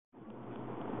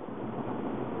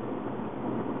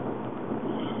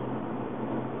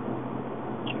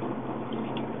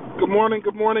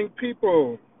Good morning,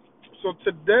 people. So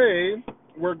today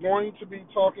we're going to be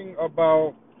talking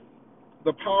about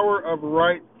the power of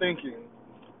right thinking.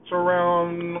 So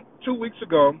around 2 weeks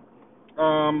ago,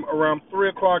 around 3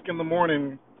 o'clock in the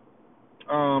morning,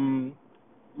 um,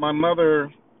 my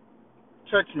mother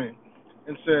texted me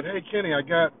and said, "Hey Kenny, I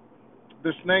got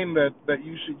this name that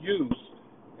you should use,"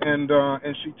 and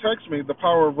she texted me the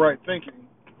power of right thinking.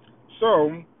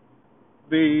 So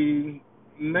the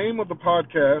name of the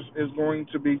podcast is going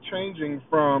to be changing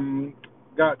from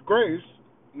Got Grace,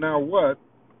 Now What,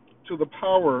 to the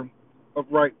power of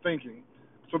right thinking.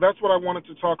 So that's what I wanted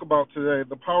to talk about today,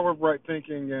 the power of right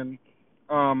thinking and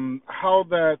how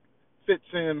that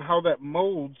fits in, how that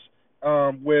molds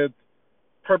with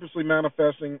purposely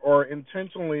manifesting or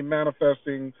intentionally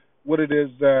manifesting what it is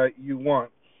that you want.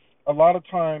 A lot of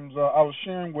times, I was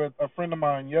sharing with a friend of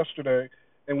mine yesterday,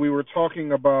 and we were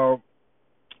talking about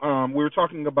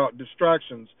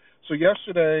distractions. So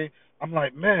yesterday, I'm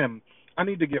like, man, I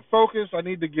need to get focused. I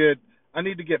need to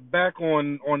get back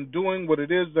on doing what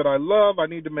it is that I love. I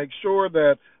need to make sure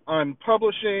that I'm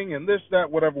publishing and this, that,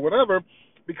 whatever, whatever.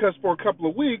 Because for a couple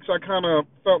of weeks, I kind of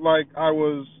felt like I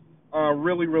was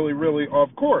really, really, really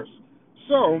off course.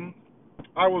 So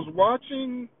I was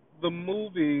watching the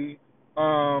movie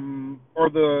or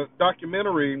the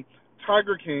documentary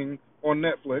Tiger King on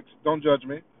Netflix. Don't judge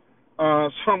me.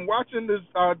 So I'm watching this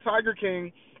Tiger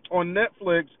King on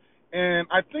Netflix, and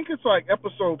I think it's like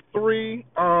episode 3,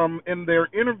 and they're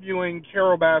interviewing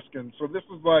Carol Baskin. So this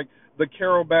is like the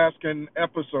Carol Baskin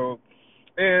episode.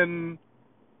 And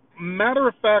matter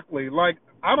of factly, like,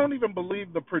 I don't even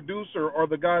believe the producer or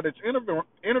the guy that's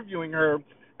interviewing her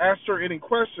asked her any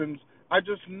questions. I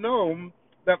just know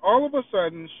that all of a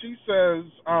sudden she says,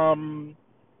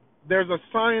 there's a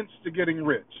science to getting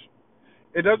rich.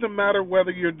 It doesn't matter whether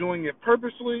you're doing it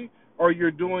purposely or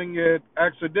you're doing it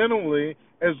accidentally.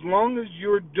 As long as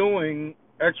you're doing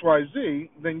XYZ,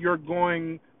 then you're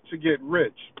going to get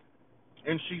rich.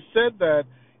 And she said that,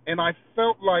 and I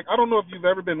felt like, I don't know if you've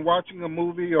ever been watching a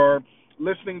movie or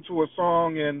listening to a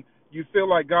song and you feel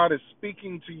like God is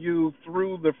speaking to you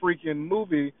through the freaking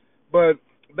movie, but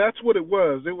that's what it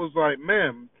was. It was like,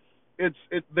 man,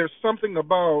 there's something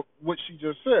about what she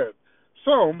just said.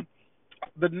 So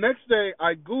the next day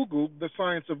I Googled The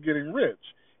Science of Getting Rich,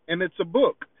 and it's a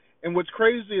book. And what's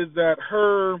crazy is that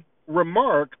her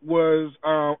remark was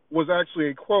actually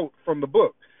a quote from the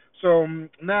book. So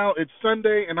now it's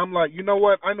Sunday, and I'm like, you know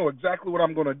what? I know exactly what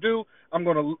I'm going to do. I'm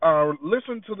going to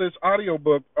listen to this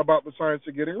audiobook about the science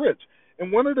of getting rich.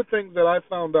 And one of the things that I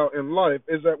found out in life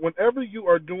is that whenever you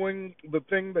are doing the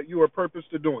thing that you are purposed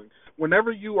to doing,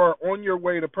 whenever you are on your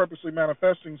way to purposely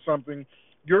manifesting something,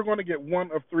 you're going to get one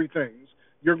of three things.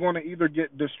 You're going to either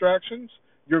get distractions,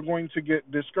 you're going to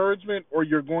get discouragement, or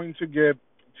you're going to get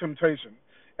temptation.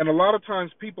 And a lot of times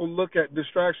people look at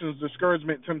distractions,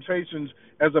 discouragement, temptations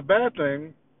as a bad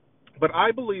thing, but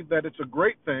I believe that it's a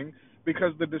great thing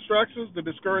because the distractions, the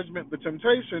discouragement, the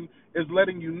temptation is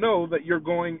letting you know that you're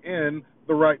going in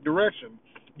the right direction.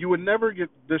 You would never get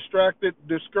distracted,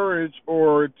 discouraged,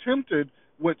 or tempted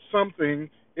with something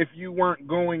if you weren't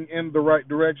going in the right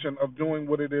direction of doing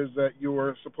what it is that you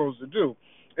are supposed to do.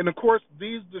 And of course,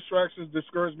 these distractions,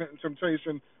 discouragement, and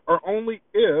temptation are only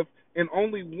if and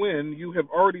only when you have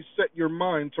already set your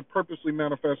mind to purposely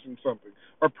manifesting something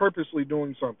or purposely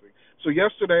doing something. So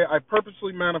yesterday, I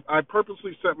purposely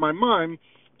set my mind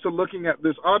to looking at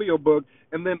this audiobook,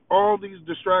 and then all these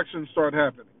distractions start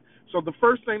happening. So the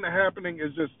first thing that's happening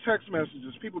is just text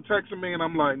messages. People texting me, and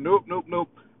I'm like, nope, nope, nope.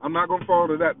 I'm not going to fall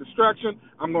to that distraction.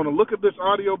 I'm going to look at this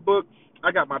audiobook.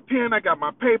 I got my pen. I got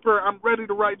my paper. I'm ready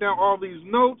to write down all these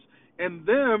notes. And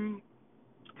then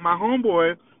my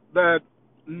homeboy that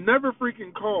never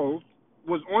freaking calls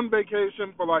was on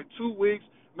vacation for like 2 weeks.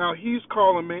 Now he's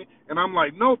calling me, and I'm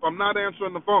like, nope, I'm not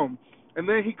answering the phone. And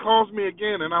then he calls me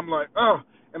again, and I'm like, ugh.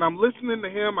 And I'm listening to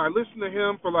him. I listen to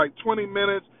him for like 20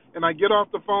 minutes, and I get off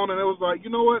the phone, and it was like, you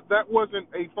know what? That wasn't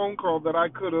a phone call that I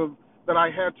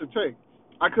had to take.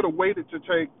 I could have waited to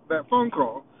take that phone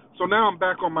call. So now I'm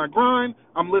back on my grind.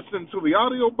 I'm listening to the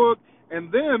audiobook,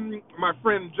 and then my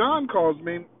friend John calls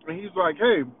me, and he's like,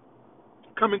 hey,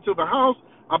 coming to the house,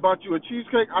 I bought you a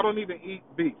cheesecake. I don't even eat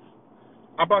beef.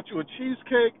 I bought you a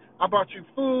cheesecake. I bought you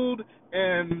food,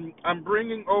 and I'm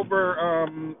bringing over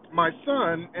my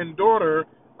son and daughter,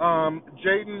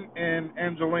 Jaden and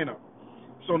Angelina.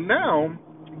 So now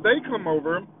they come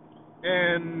over,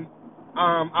 and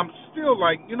I'm still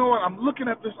like, you know what? I'm looking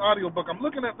at this audiobook.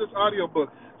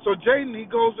 So Jaden, he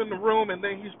goes in the room, and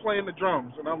then he's playing the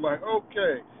drums. And I'm like,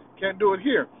 okay, can't do it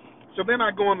here. So then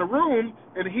I go in the room,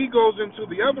 and he goes into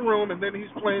the other room, and then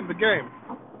he's playing the game.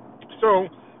 So,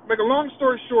 make a long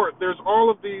story short, there's all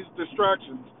of these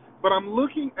distractions, but I'm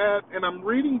looking at and I'm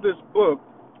reading this book,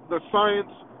 The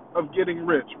Science of Getting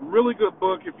Rich. Really good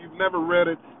book. If you've never read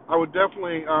it, I would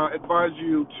definitely advise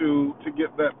you to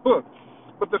get that book.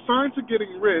 But The Science of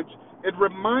Getting Rich, it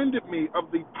reminded me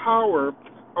of the power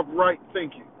of right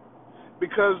thinking.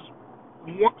 Because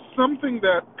something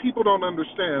that people don't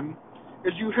understand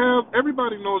is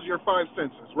everybody knows your five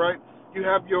senses, right? You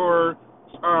have your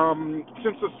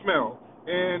sense of smell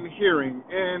and hearing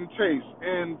and taste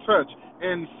and touch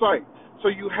and sight. So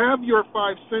you have your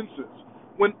five senses.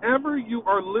 Whenever you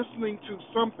are listening to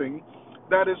something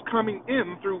that is coming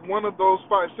in through one of those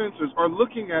five senses, or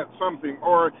looking at something,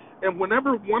 and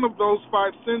whenever one of those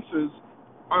five senses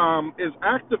is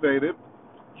activated,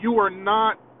 you are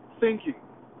not thinking.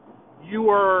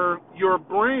 Your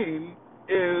brain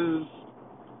is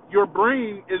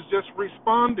just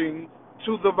responding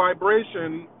to the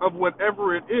vibration of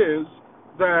whatever it is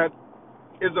that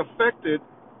is affected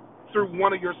through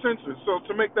one of your senses. So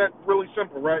to make that really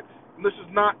simple, right? And this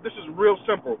is real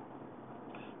simple.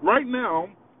 Right now,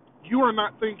 you are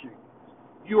not thinking.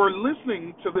 You are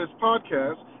listening to this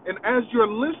podcast, and as you're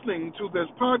listening to this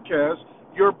podcast,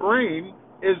 your brain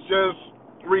is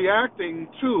just reacting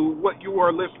to what you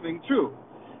are listening to.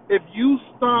 If you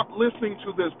stop listening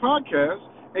to this podcast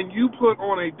and you put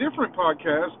on a different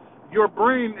podcast, your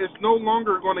brain is no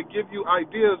longer going to give you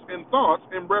ideas and thoughts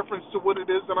in reference to what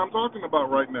it is that I'm talking about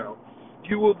right now.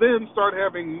 You will then start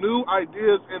having new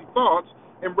ideas and thoughts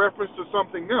in reference to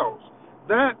something else.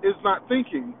 That is not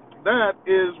thinking. That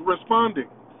is responding.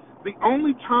 The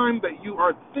only time that you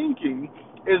are thinking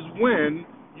is when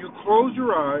you close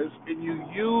your eyes and you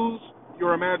use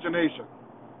your imagination.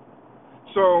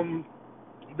 So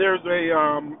there's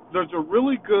a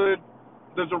really good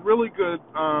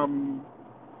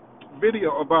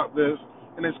video about this,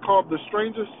 and it's called The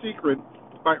Strangest Secret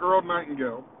by Earl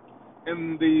Nightingale.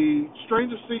 And The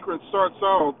Strangest Secret starts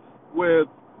out with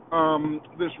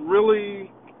this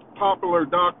really popular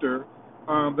doctor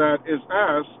that is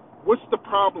asked, what's the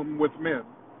problem with men?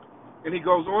 And he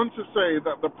goes on to say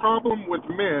that the problem with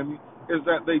men is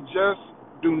that they just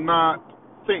do not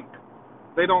think.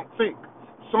 They don't think.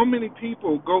 So many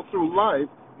people go through life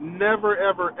never,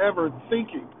 ever, ever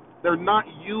thinking. They're not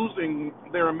using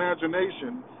their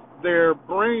imagination. Their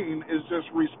brain is just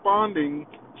responding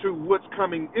to what's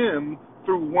coming in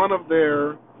through one of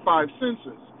their five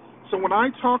senses. So when I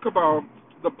talk about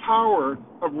the power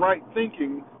of right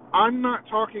thinking, I'm not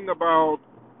talking about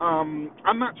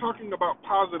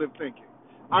positive thinking.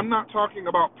 I'm not talking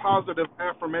about positive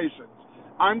affirmations.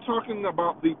 I'm talking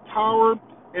about the power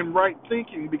in right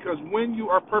thinking, because when you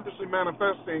are purposely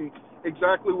manifesting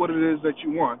exactly what it is that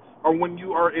you want, or when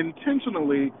you are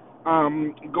intentionally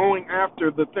going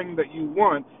after the thing that you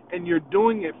want, and you're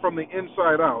doing it from the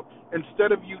inside out,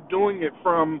 instead of you doing it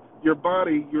from your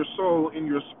body, your soul, and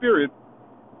your spirit,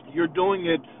 you're doing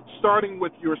it starting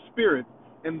with your spirit,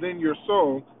 and then your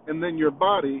soul, and then your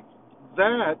body.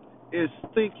 That is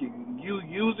thinking. You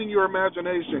using your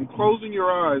imagination, closing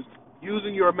your eyes,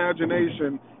 using your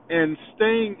imagination, and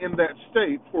staying in that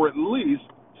state for at least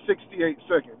 68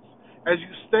 seconds. As you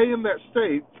stay in that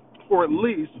state for at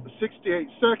least 68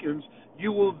 seconds,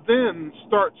 you will then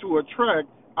start to attract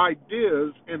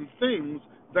ideas and things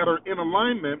that are in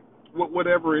alignment with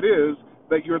whatever it is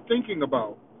that you're thinking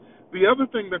about. The other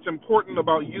thing that's important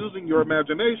about using your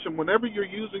imagination, whenever you're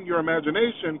using your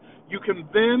imagination, you can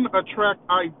then attract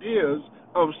ideas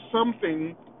of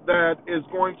something that is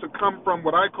going to come from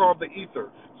what I call the ether,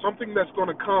 something that's going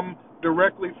to come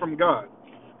directly from God.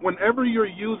 Whenever you're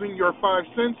using your five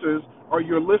senses, or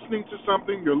you're listening to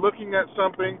something, you're looking at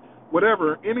something,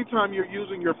 whatever, anytime you're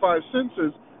using your five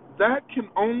senses, that can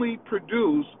only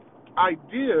produce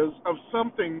ideas of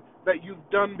something that you've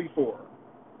done before.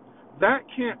 That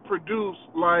can't produce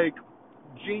like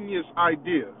genius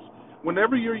ideas.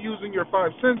 Whenever you're using your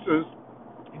five senses,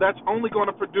 that's only going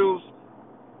to produce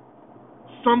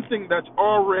something that's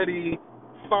already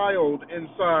filed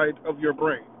inside of your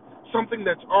brain, something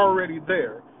that's already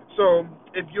there. So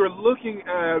if you're looking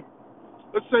at,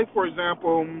 let's say for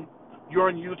example, you're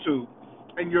on YouTube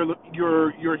and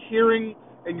you're hearing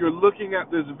and you're looking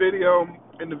at this video,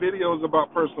 and the video is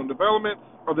about personal development,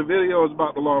 or the video is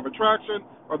about the law of attraction,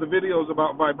 or the video is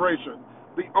about vibration.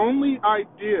 The only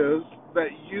ideas that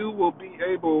you will be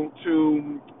able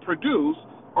to produce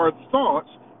are thoughts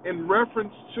in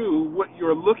reference to what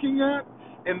you're looking at,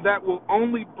 and that will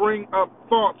only bring up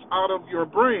thoughts out of your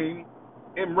brain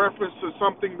in reference to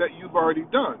something that you've already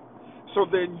done. So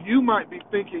then you might be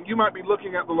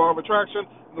looking at the law of attraction.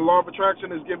 The law of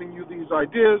attraction is giving you these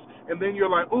ideas, and then you're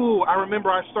like, ooh, I remember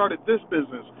I started this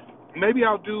business. Maybe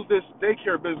I'll do this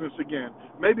daycare business again.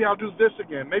 Maybe I'll do this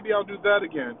again. Maybe I'll do that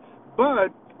again. But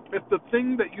if the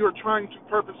thing that you're trying to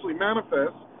purposely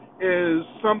manifest is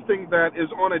something that is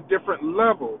on a different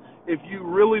level, if you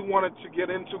really wanted to get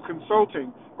into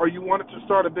consulting or you wanted to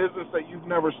start a business that you've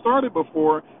never started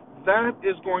before, that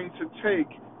is going to take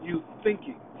you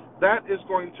thinking. That is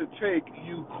going to take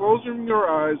you closing your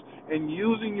eyes and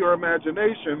using your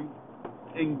imagination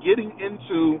and getting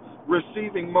into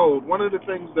receiving mode. One of the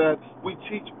things that we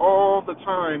teach all the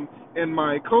time in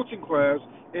my coaching class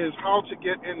is how to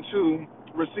get into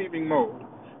receiving mode.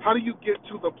 How do you get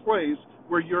to the place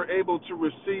where you're able to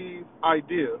receive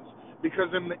ideas? Because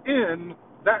in the end,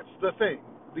 that's the thing.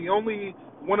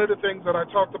 One of the things that I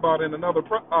talked about in another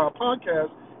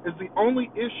podcast is the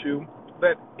only issue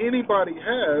that anybody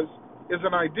has is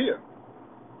an idea.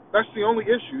 That's the only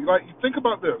issue. Like, you think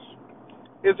about this.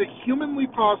 Is it humanly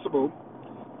possible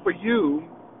for you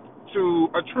to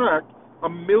attract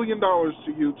 $1 million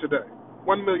to you today?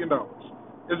 $1 million.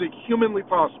 Is it humanly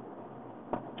possible?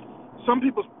 Some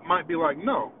people might be like,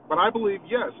 no, but I believe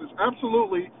yes, it's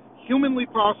absolutely humanly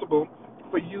possible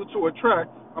for you to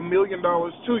attract $1 million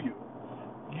to you.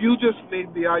 You just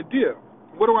need the idea.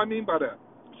 What do I mean by that?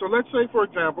 So let's say, for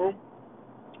example,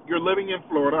 you're living in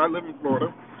Florida. I live in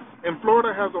Florida, and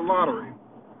Florida has a lottery.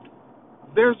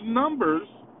 There's numbers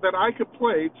that I could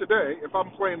play today. If I'm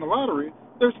playing the lottery,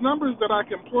 there's numbers that I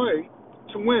can play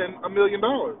to win $1 million.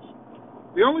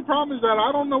 The only problem is that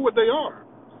I don't know what they are.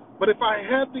 But if I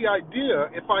had the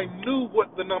idea, if I knew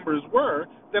what the numbers were,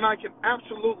 then I can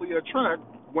absolutely attract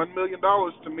 $1 million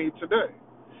to me today.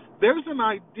 There's an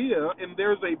idea and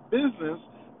there's a business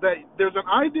there's an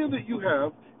idea that you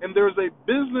have, and there's a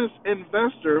business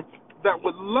investor that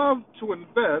would love to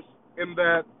invest in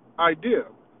that idea.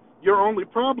 Your only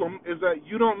problem is that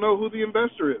you don't know who the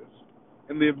investor is,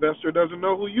 and the investor doesn't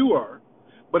know who you are.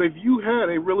 But if you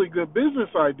had a really good business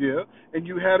idea and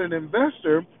you had an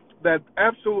investor that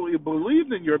absolutely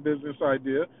believed in your business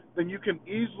idea, then you can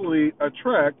easily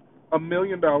attract $1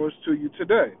 million to you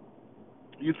today.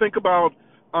 You think about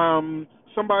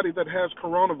somebody that has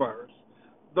coronavirus.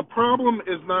 The problem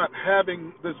is not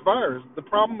having this virus. The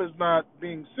problem is not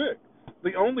being sick.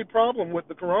 The only problem with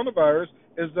the coronavirus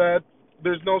is that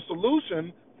there's no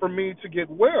solution for me to get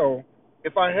well.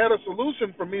 If I had a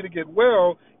solution for me to get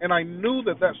well and I knew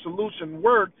that that solution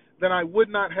worked, then I would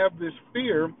not have this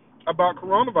fear about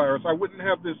coronavirus. I wouldn't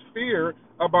have this fear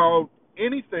about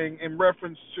anything in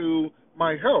reference to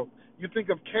my health. You think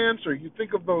of cancer, you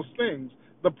think of those things.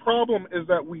 The problem is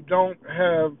that we don't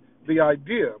have the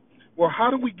idea. Well,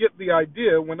 how do we get the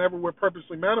idea whenever we're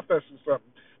purposely manifesting something?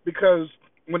 Because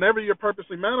whenever you're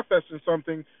purposely manifesting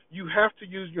something, you have to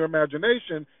use your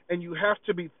imagination and you have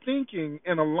to be thinking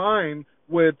in line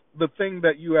with the thing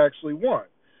that you actually want.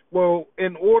 Well,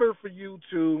 in order for you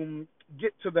to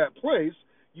get to that place,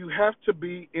 you have to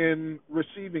be in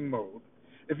receiving mode.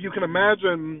 If you can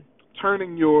imagine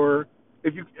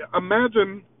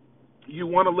imagine you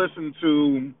want to listen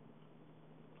to,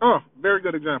 very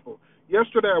good example.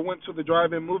 Yesterday I went to the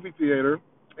drive-in movie theater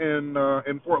in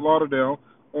Fort Lauderdale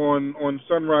on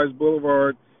Sunrise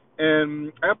Boulevard,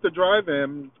 and at the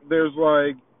drive-in there's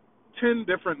like 10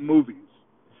 different movies,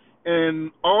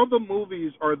 and all the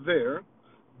movies are there,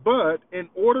 but in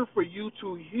order for you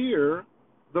to hear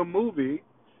the movie,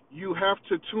 you have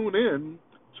to tune in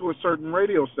to a certain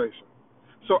radio station.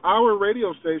 So our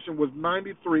radio station was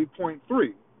 93.3.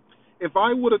 If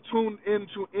I would have tuned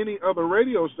into any other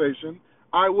radio station,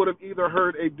 I would have either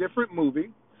heard a different movie,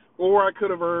 or I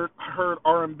could have heard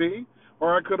R&B,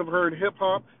 or I could have heard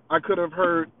hip-hop. I could have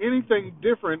heard anything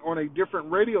different on a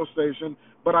different radio station,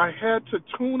 but I had to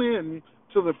tune in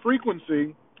to the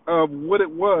frequency of what it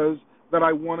was that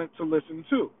I wanted to listen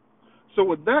to. So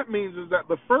what that means is that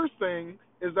the first thing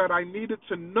is that I needed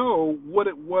to know what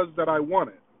it was that I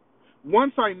wanted.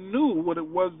 Once I knew what it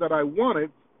was that I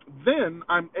wanted, then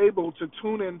I'm able to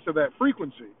tune into that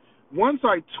frequency. Once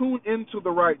I tune into the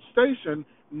right station,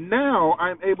 now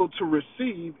I'm able to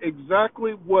receive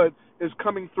exactly what is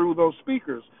coming through those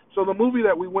speakers. So the movie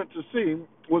that we went to see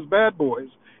was Bad Boys.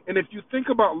 And if you think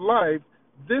about life,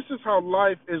 this is how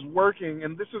life is working,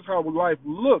 and this is how life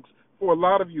looks for a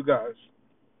lot of you guys.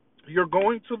 You're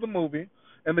going to the movie,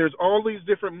 and there's all these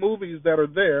different movies that are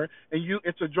there, and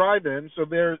it's a drive-in, so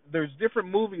there's different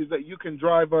movies that you can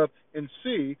drive up and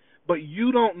see, but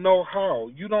you don't know how.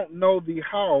 You don't know the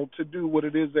how to do what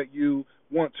it is that you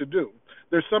want to do.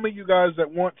 There's some of you guys that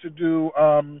want to do,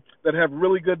 that have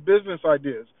really good business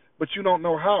ideas, but you don't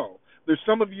know how. There's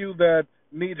some of you that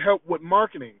need help with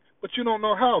marketing, but you don't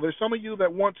know how. There's some of you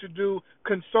that want to do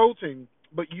consulting,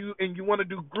 but you want to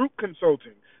do group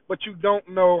consulting, but you don't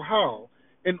know how.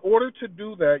 In order to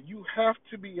do that, you have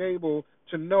to be able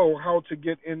to know how to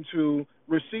get into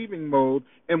receiving mode.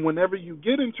 And whenever you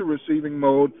get into receiving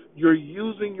mode, you're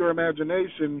using your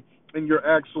imagination and you're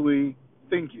actually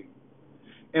thinking.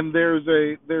 And there's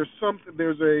an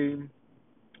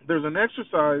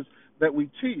exercise that we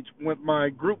teach with my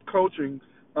group coaching,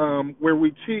 where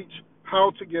we teach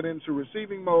how to get into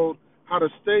receiving mode, how to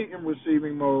stay in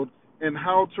receiving mode, and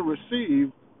how to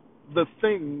receive the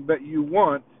thing that you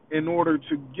want in order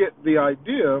to get the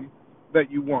idea that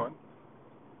you want.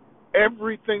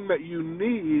 Everything that you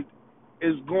need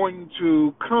is going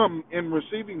to come in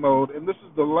receiving mode. And this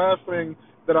is the last thing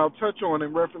that I'll touch on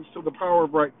in reference to the power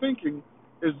of right thinking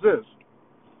is this.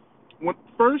 When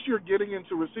first you're getting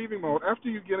into receiving mode, after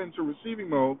you get into receiving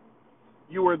mode,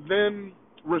 you are then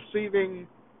receiving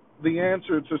the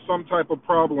answer to some type of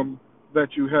problem that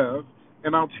you have.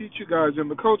 And I'll teach you guys in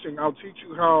the coaching, I'll teach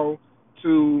you how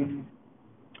to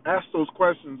ask those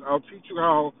questions. I'll teach you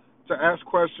how to ask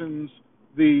questions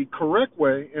the correct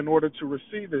way in order to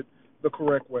receive it the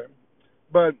correct way.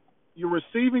 But you're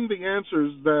receiving the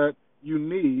answers that you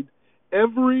need.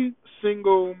 Every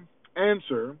single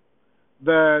answer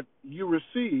that you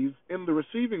receive in the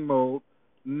receiving mode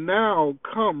now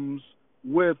comes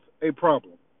with a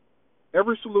problem.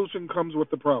 Every solution comes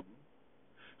with a problem.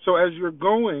 So as you're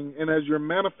going and as you're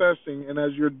manifesting and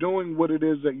as you're doing what it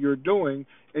is that you're doing,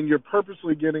 and you're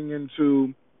purposely getting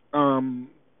into,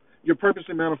 you're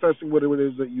purposely manifesting what it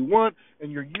is that you want,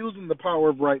 and you're using the power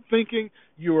of right thinking,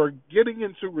 you are getting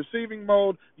into receiving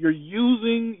mode, you're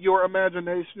using your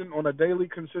imagination on a daily,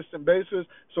 consistent basis,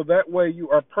 so that way you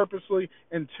are purposely,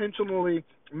 intentionally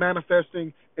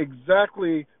manifesting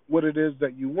exactly what it is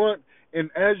that you want. And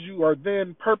as you are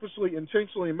then purposely,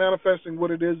 intentionally manifesting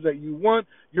what it is that you want,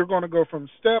 you're going to go from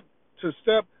step to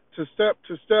step to step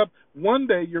to step. One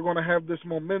day you're going to have this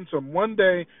momentum. One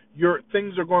day your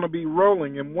things are going to be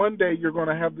rolling, and one day you're going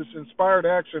to have this inspired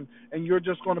action, and you're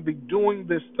just going to be doing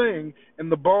this thing, and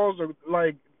the balls are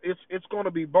like it's going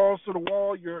to be balls to the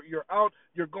wall. You're out.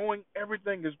 You're going.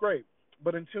 Everything is great.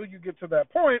 But until you get to that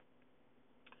point,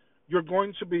 you're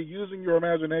going to be using your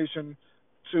imagination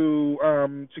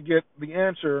to get the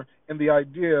answer and the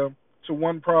idea to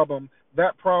one problem.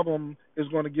 That problem is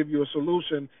going to give you a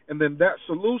solution, and then that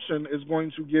solution is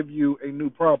going to give you a new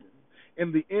problem.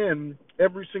 In the end,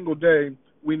 every single day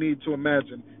we need to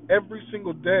imagine. Every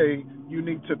single day you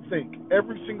need to think.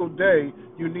 Every single day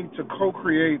you need to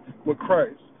co-create with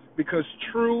Christ, because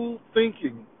true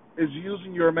thinking is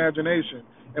using your imagination.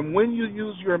 And when you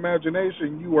use your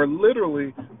imagination, you are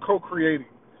literally co-creating.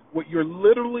 What you're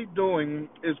literally doing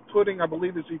is putting, I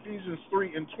believe it's Ephesians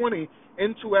 3:20,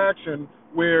 into action,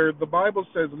 where the Bible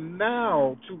says,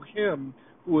 now to him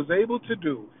who is able to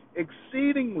do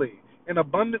exceedingly and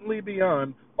abundantly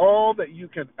beyond all that you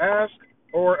can ask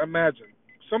or imagine.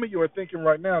 Some of you are thinking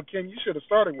right now, Ken, you should have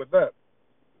started with that.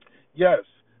 Yes,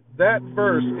 that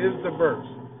verse is the verse.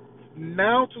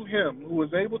 Now to him who is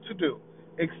able to do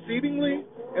exceedingly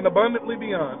and abundantly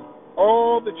beyond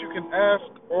all that you can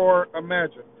ask or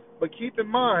imagine. But keep in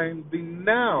mind the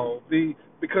now,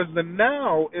 because the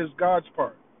now is God's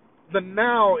part. The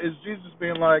now is Jesus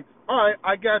being like, all right,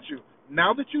 I got you.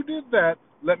 Now that you did that,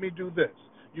 let me do this.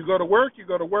 You go to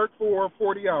work for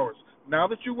 40 hours. Now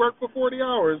that you work for 40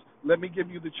 hours, let me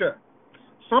give you the check.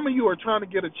 Some of you are trying to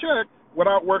get a check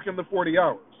without working the 40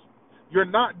 hours. You're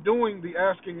not doing the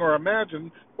asking or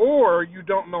imagine, or you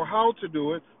don't know how to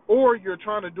do it, or you're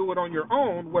trying to do it on your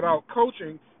own without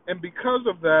coaching, and because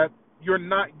of that, you're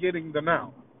not getting the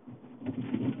now.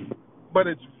 But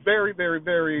it's very, very,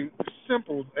 very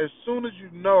simple. As soon as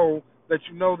you know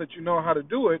how to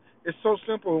do it, it's so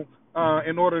simple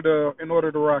in order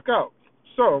to rock out.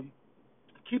 So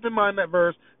keep in mind that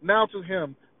verse, now to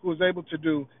him who is able to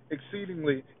do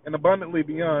exceedingly and abundantly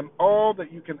beyond all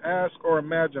that you can ask or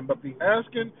imagine. But the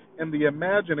asking and the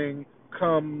imagining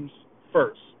comes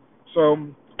first. So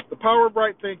the power of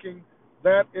right thinking,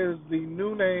 that is the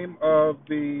new name of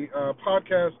the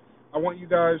podcast. I want you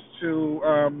guys to,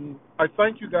 I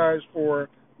thank you guys for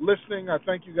listening. I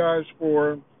thank you guys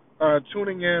for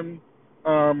tuning in.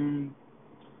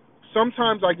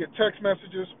 Sometimes I get text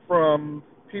messages from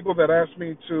people that ask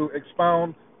me to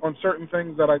expound on certain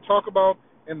things that I talk about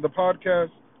in the podcast.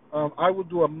 I will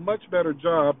do a much better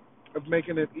job of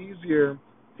making it easier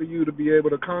for you to be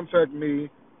able to contact me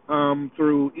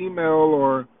through email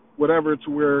or whatever, to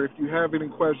where if you have any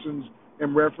questions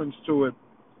in reference to it.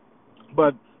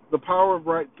 But the power of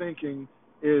right thinking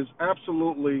is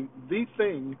absolutely the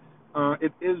thing.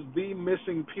 It is the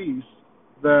missing piece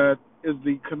that is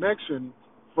the connection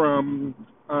from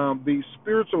the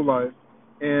spiritual life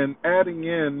and adding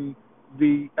in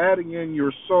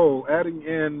your soul, adding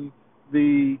in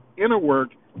the inner work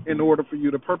in order for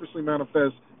you to purposely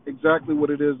manifest exactly what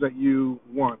it is that you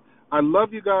want. I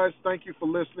love you guys. Thank you for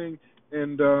listening,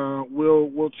 and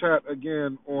we'll chat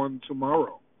again on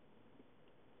tomorrow.